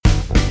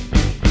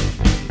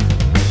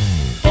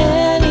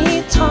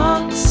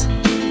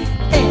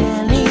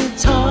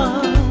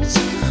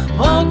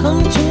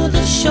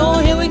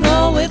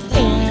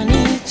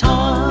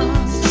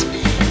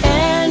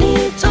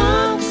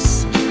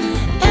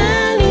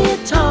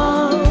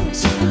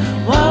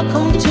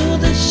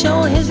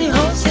show. Here's your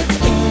host,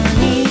 it's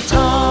Annie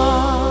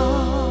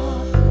Talks.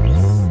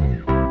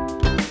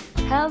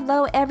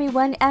 Hello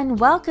everyone and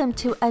welcome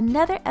to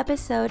another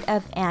episode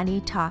of Annie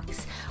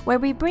Talks, where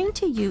we bring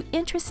to you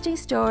interesting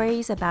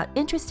stories about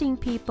interesting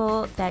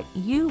people that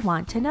you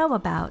want to know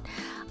about.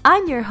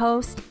 I'm your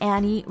host,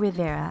 Annie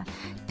Rivera.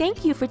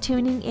 Thank you for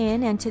tuning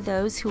in, and to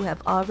those who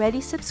have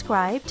already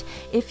subscribed,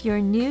 if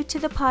you're new to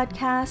the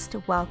podcast,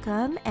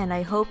 welcome, and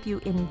I hope you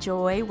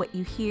enjoy what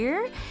you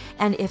hear.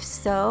 And if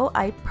so,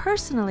 I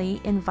personally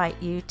invite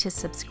you to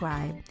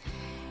subscribe.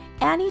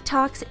 Annie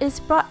Talks is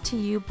brought to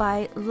you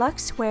by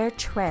Luxwear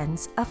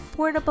Trends,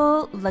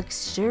 affordable,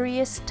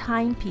 luxurious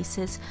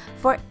timepieces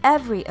for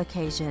every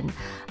occasion,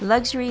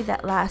 luxury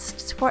that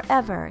lasts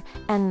forever,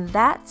 and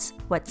that's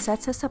what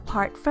sets us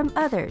apart from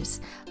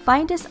others.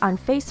 Find us on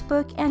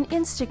Facebook and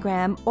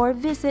Instagram or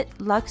visit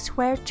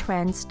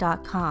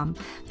luxweartrends.com.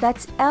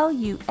 That's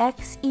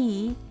Luxe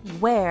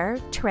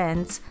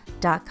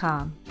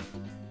weartrends.com.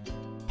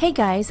 Hey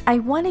guys, I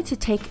wanted to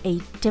take a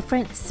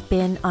different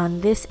spin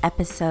on this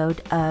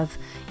episode of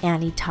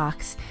Annie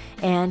Talks.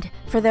 And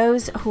for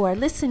those who are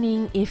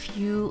listening, if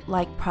you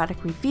like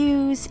product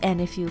reviews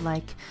and if you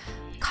like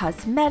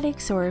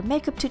cosmetics or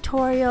makeup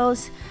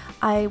tutorials,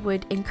 I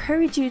would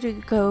encourage you to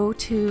go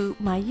to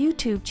my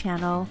YouTube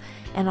channel,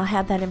 and I'll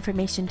have that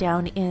information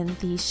down in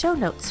the show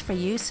notes for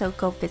you. So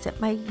go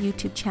visit my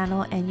YouTube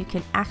channel and you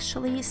can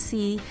actually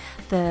see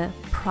the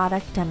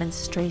product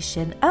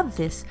demonstration of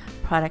this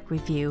product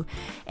review.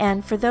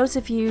 And for those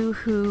of you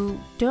who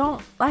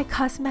don't like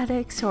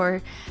cosmetics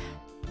or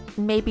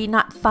maybe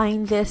not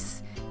find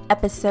this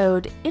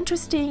episode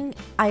interesting,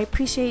 I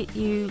appreciate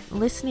you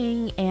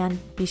listening, and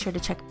be sure to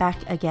check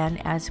back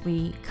again as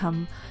we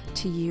come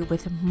to you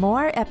with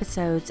more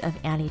episodes of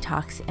Annie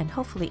Talks and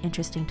hopefully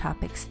interesting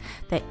topics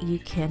that you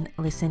can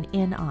listen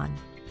in on.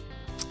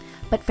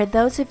 But for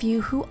those of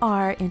you who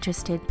are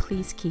interested,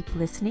 please keep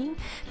listening.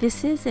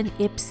 This is an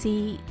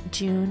Ipsy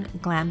June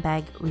Glam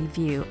Bag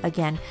review.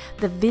 Again,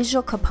 the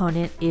visual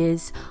component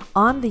is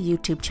on the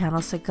YouTube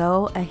channel, so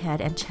go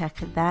ahead and check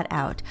that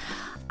out.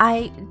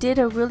 I did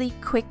a really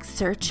quick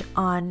search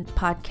on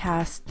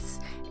podcasts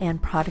and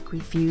product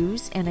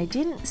reviews, and I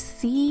didn't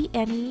see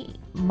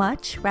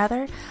much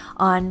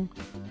on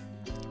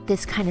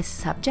this kind of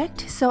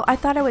subject. So I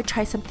thought I would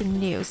try something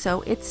new.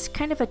 So it's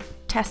kind of a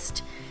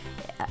test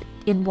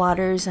in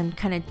waters and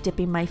kind of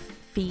dipping my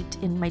feet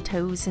and my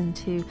toes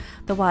into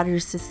the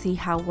waters to see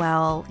how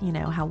well,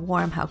 how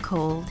warm, how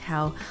cold,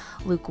 how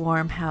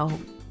lukewarm, how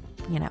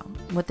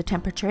what the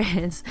temperature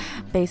is.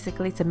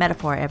 Basically, it's a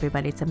metaphor,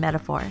 everybody. It's a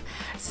metaphor.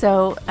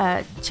 So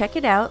check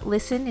it out.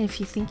 Listen. If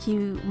you think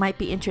you might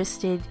be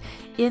interested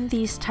in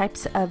these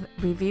types of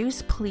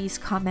reviews, please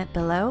comment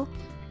below.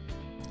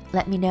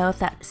 Let me know if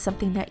that's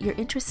something that you're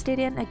interested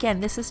in.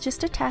 Again, this is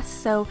just a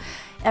test, so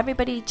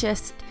everybody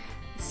just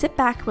sit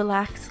back,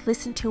 relax,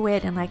 listen to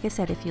it. And like I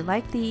said, if you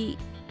like the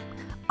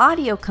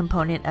audio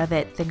component of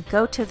it, then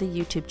go to the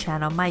YouTube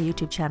channel, my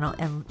YouTube channel,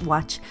 and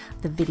watch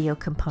the video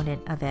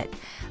component of it.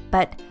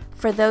 But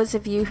for those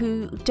of you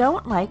who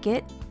don't like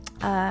it,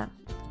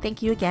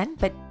 thank you again,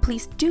 but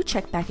please do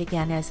check back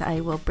again, as I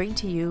will bring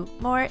to you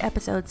more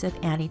episodes of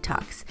Annie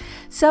Talks.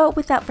 So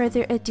without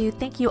further ado,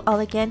 thank you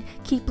all again.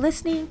 Keep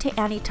listening to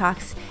Annie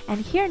Talks,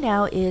 and here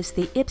now is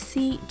the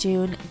Ipsy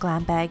June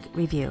Glam Bag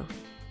review.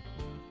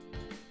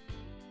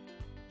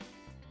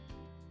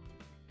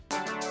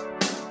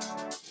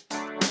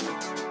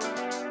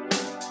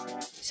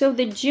 So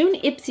the June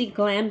Ipsy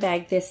Glam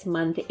Bag this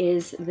month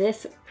is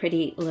this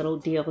pretty little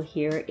deal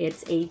here.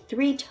 It's a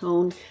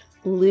 3-tone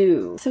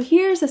blue. So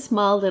here's a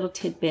small little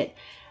tidbit.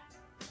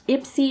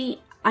 Ipsy,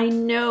 I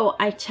know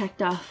I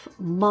checked off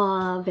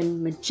mauve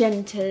and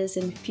magentas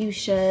and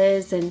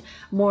fuchsias and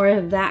more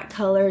of that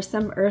color,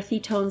 some earthy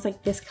tones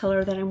like this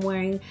color that I'm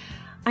wearing.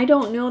 I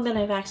don't know that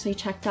I've actually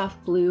checked off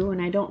blue,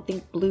 and I don't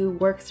think blue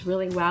works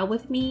really well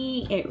with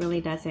me. It really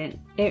doesn't.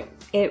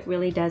 It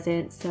really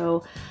doesn't.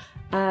 So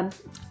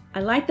I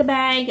like the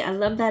bag. I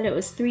love that it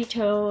was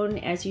 3-tone,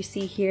 as you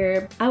see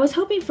here. I was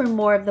hoping for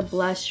more of the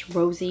blush,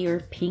 rosy or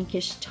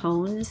pinkish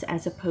tones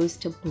as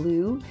opposed to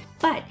blue.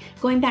 But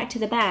going back to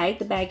the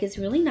bag is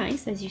really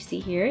nice, as you see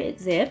here. It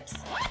zips.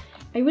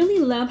 I really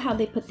love how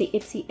they put the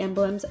Ipsy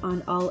emblems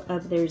on all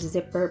of their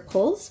zipper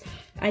pulls.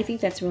 I think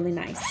that's really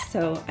nice.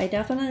 So I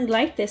definitely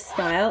like this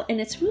style,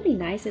 and it's really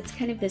nice. It's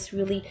kind of this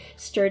really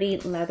sturdy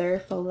leather,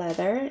 faux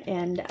leather,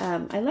 and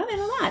I love it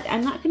a lot.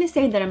 I'm not going to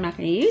say that I'm not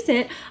going to use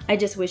it. I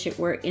just wish it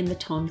were in the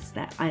tones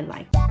that I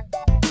like.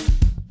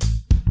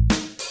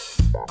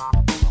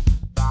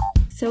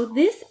 So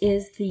this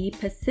is the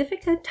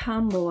Pacifica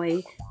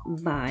Tomboy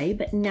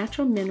Vibe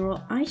Natural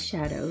Mineral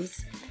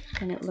Eyeshadows,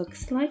 and it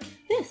looks like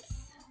this.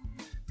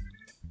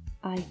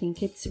 I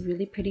think it's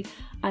really pretty.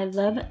 I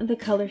love the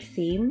color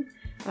theme,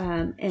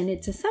 and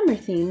it's a summer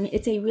theme.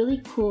 It's a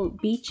really cool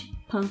beach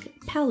punk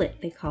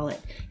palette, they call it,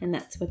 and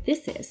that's what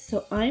this is.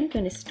 So I'm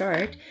going to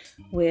start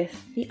with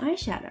the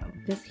eyeshadow.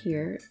 This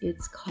here,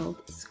 it's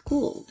called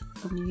Schooled.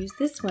 I'm going to use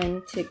this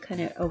one to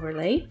kind of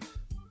overlay.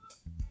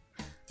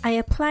 I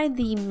applied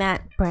the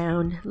matte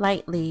brown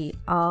lightly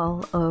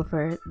all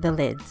over the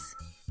lids.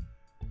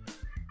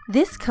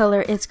 This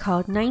color is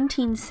called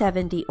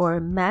 1970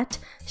 or matte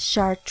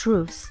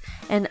chartreuse,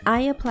 and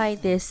I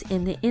applied this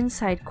in the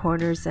inside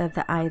corners of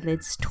the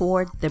eyelids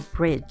toward the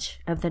bridge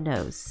of the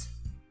nose.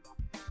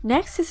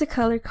 Next is a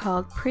color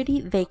called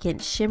Pretty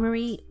Vacant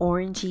Shimmery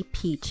Orangey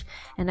Peach,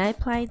 and I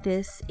applied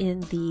this in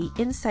the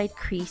inside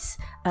crease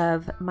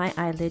of my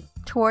eyelid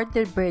toward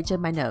the bridge of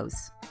my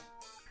nose.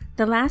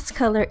 The last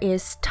color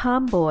is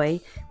Tomboy,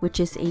 which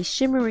is a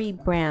shimmery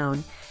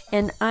brown,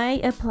 and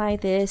I apply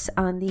this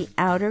on the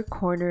outer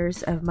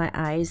corners of my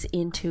eyes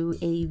into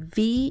a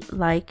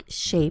V-like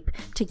shape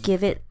to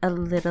give it a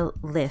little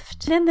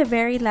lift. Then the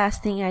very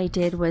last thing I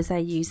did was I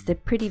used the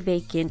Pretty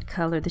Vacant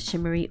color, the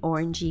shimmery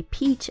orangey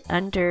peach,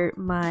 under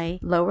my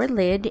lower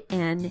lid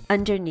and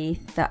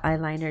underneath the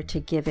eyeliner to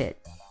give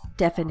it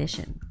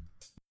definition.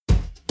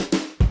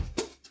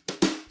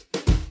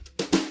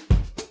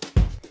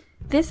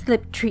 This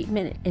lip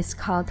treatment is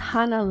called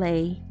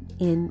Hanalei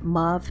in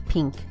Mauve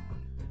Pink.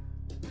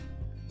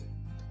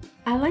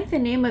 I like the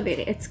name of it.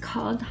 It's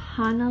called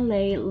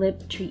Hanalei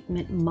Lip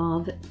Treatment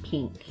Mauve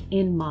Pink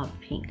in Mauve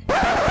Pink.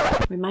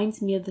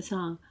 Reminds me of the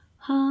song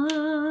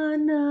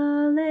Hanalei,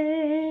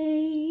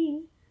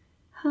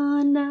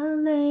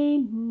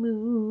 Hanalei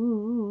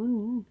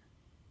Moon.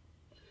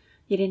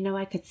 You didn't know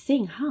I could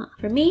sing, huh?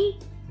 For me,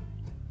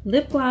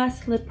 lip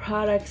gloss, lip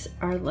products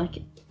are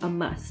like a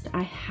must.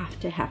 I have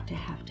to have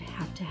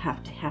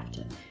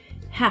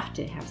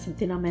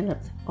something on my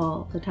lips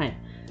all the time.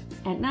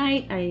 At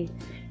night, I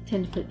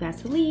tend to put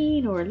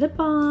Vaseline or lip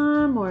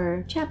balm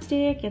or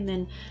chapstick, and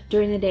then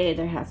during the day,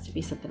 there has to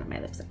be something on my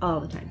lips all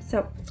the time.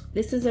 So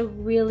this is a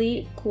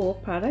really cool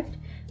product.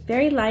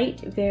 Very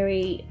light,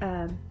 very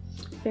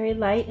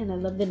light, and I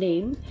love the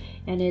name,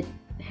 and it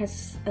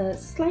has a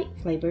slight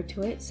flavor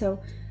to it. So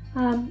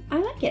I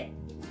like it.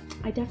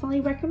 I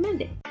definitely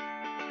recommend it.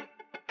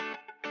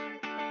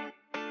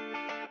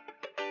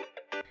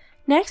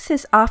 Next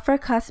is OFRA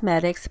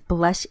Cosmetics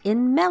Blush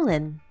in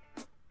Melon.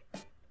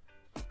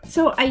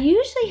 So I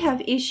usually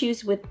have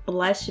issues with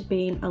blush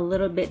being a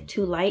little bit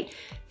too light.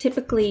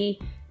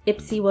 Typically,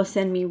 Ipsy will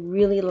send me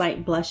really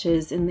light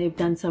blushes, and they've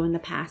done so in the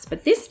past.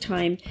 But this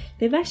time,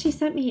 they've actually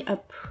sent me a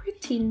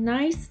pretty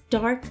nice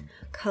dark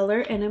color,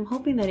 and I'm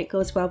hoping that it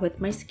goes well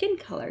with my skin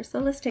color. So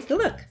let's take a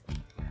look.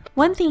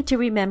 One thing to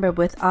remember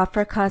with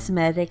OFRA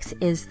Cosmetics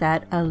is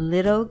that a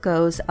little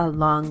goes a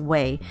long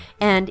way,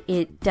 and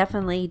it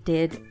definitely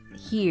did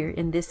here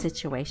in this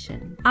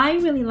situation. I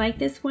really like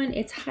this one.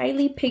 It's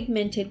highly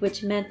pigmented,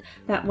 which meant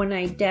that when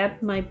I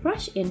dabbed my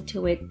brush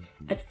into it,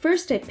 at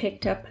first it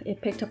picked up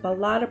a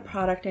lot of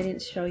product I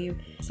didn't show you.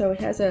 So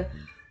it has a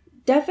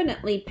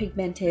definitely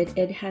pigmented.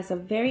 It has a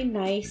very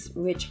nice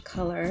rich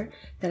color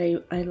that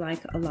I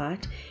like a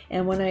lot,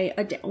 and when I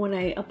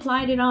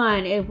applied it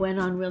on, it went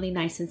on really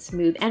nice and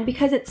smooth. And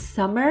because it's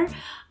summer,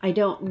 I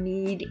don't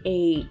need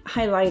a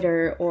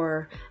highlighter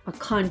or a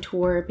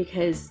contour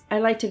because I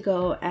like to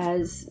go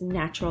as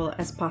natural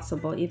as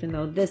possible. Even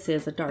though this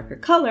is a darker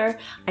color,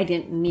 I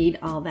didn't need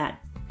all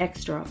that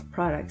extra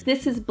products.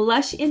 This is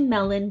Blush in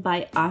Melon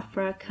by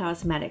OFRA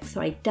Cosmetics,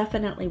 so I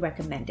definitely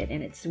recommend it,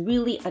 and it's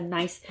really a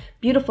nice,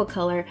 beautiful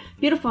color,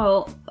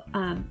 beautiful,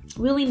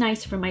 really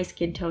nice for my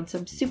skin tone, so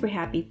I'm super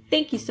happy.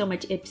 Thank you so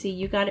much, Ipsy.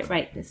 You got it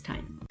right this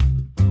time.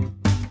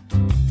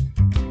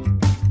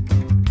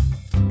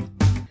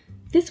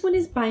 This one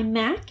is by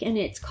MAC, and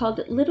it's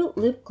called Little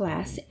Lip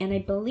Glass, and I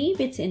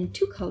believe it's in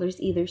two colors,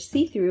 either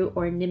see-through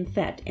or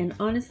nymphette. And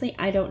honestly,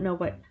 I don't know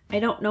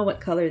what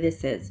color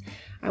this is.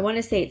 I want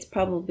to say it's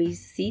probably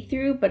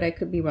see-through, but I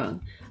could be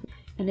wrong.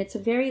 And it's a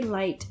very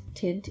light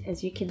tint,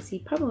 as you can see,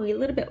 probably a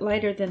little bit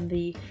lighter than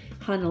the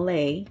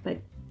Hanalei, but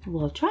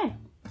we'll try.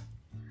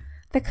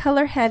 The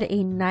color had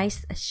a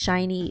nice,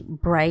 shiny,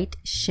 bright,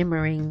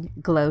 shimmering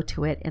glow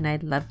to it, and I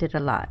loved it a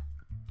lot.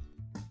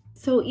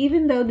 So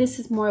even though this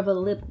is more of a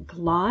lip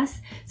gloss,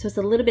 so it's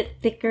a little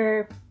bit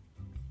thicker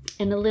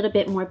and a little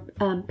bit more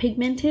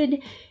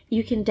pigmented,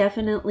 you can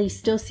definitely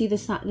still see the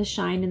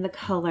shine in the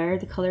color.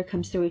 The color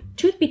comes through.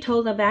 Truth be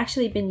told, I've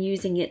actually been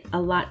using it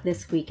a lot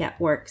this week at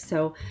work.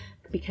 So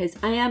because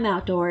I am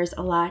outdoors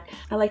a lot,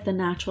 I like the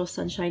natural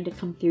sunshine to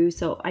come through.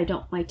 So I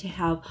don't like to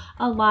have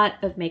a lot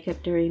of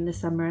makeup during the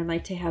summer. I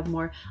like to have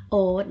more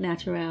au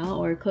naturel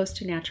or close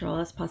to natural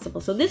as possible.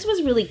 So this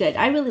was really good.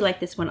 I really like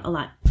this one a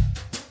lot.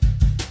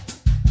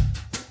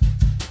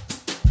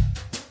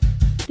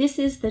 This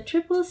is the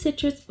Triple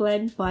Citrus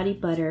Blend Body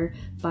Butter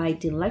by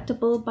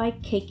Delectable by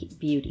Cake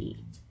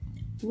Beauty.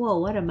 Whoa,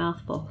 what a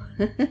mouthful.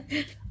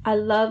 I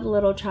love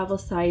little travel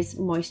size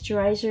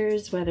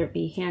moisturizers, whether it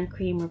be hand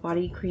cream or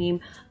body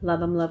cream. Love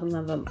them, love them,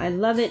 love them. I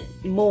love it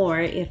more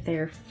if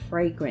they're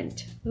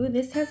fragrant. Ooh,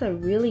 this has a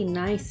really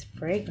nice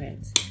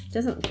fragrance. It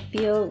doesn't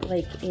feel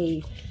like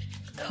a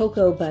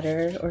cocoa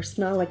butter or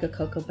smell like a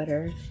cocoa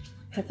butter.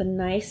 It has a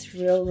nice,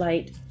 real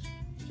light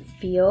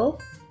feel.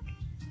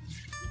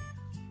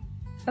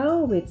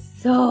 Oh, it's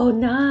so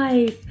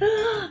nice.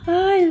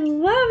 I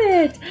love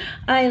it.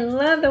 I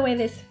love the way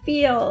this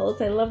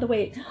feels. I love the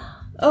way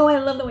Oh, I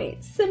love the way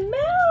it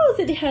smells.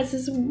 It has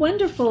this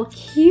wonderful,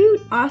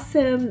 cute,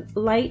 awesome,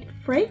 light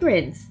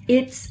fragrance.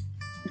 It's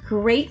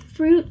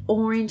grapefruit,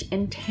 orange,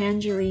 and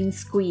tangerine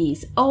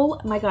squeeze. Oh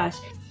my gosh.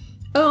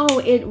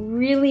 Oh,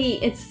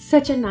 it's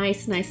such a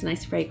nice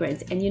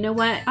fragrance. And you know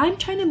what? I'm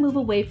trying to move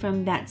away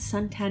from that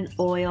suntan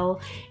oil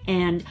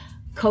and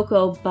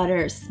cocoa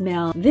butter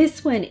smell.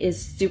 This one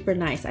is super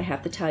nice, I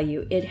have to tell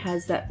you. It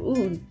has that,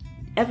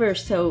 ever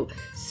so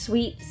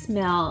sweet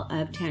smell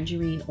of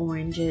tangerine,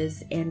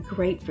 oranges, and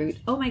grapefruit.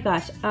 Oh my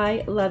gosh,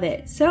 I love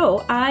it.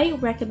 So I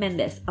recommend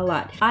this a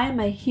lot. I am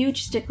a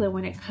huge stickler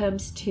when it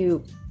comes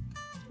to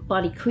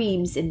body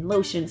creams and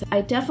lotions.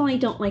 I definitely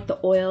don't like the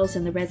oils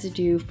and the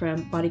residue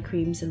from body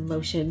creams and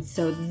lotions,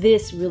 so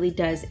this really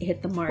does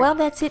hit the mark. Well,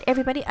 that's it,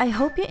 everybody. I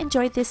hope you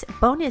enjoyed this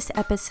bonus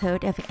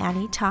episode of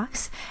Annie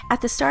Talks. At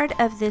the start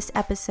of this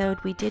episode,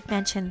 we did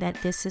mention that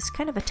this is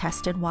kind of a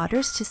test in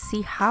waters to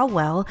see how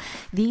well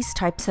these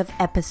types of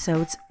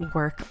episodes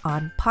work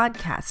on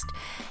podcast.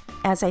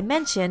 As I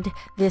mentioned,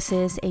 this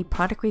is a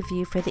product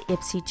review for the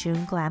Ipsy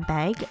June Glam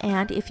bag,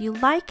 and if you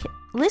like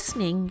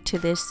listening to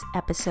this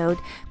episode,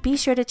 be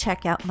sure to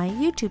check out my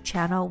YouTube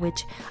channel,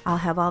 which I'll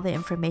have all the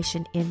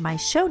information in my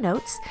show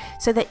notes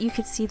so that you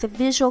can see the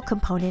visual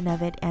component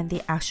of it and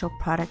the actual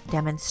product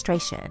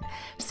demonstration.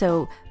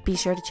 So be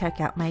sure to check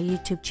out my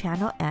YouTube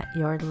channel at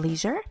your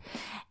leisure.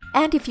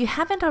 And if you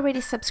haven't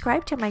already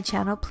subscribed to my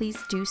channel, please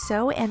do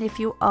so. And if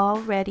you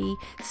already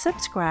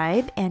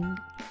subscribe and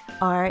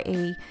are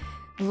a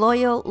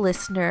loyal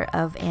listener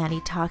of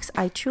Annie Talks,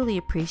 I truly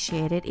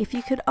appreciate it. If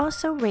you could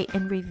also rate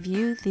and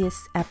review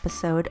this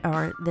episode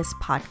or this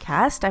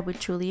podcast, I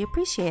would truly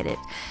appreciate it.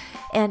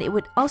 And it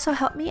would also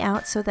help me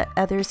out so that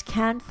others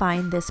can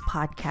find this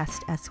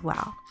podcast as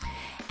well.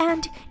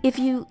 And if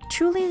you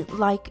truly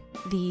like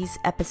these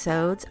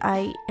episodes,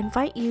 I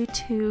invite you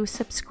to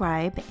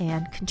subscribe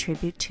and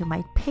contribute to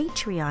my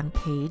Patreon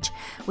page,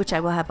 which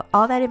I will have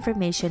all that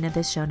information in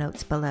the show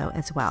notes below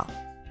as well.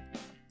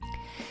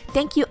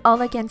 Thank you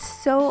all again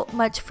so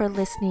much for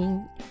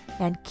listening,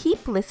 and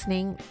keep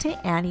listening to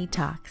Annie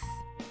Talks.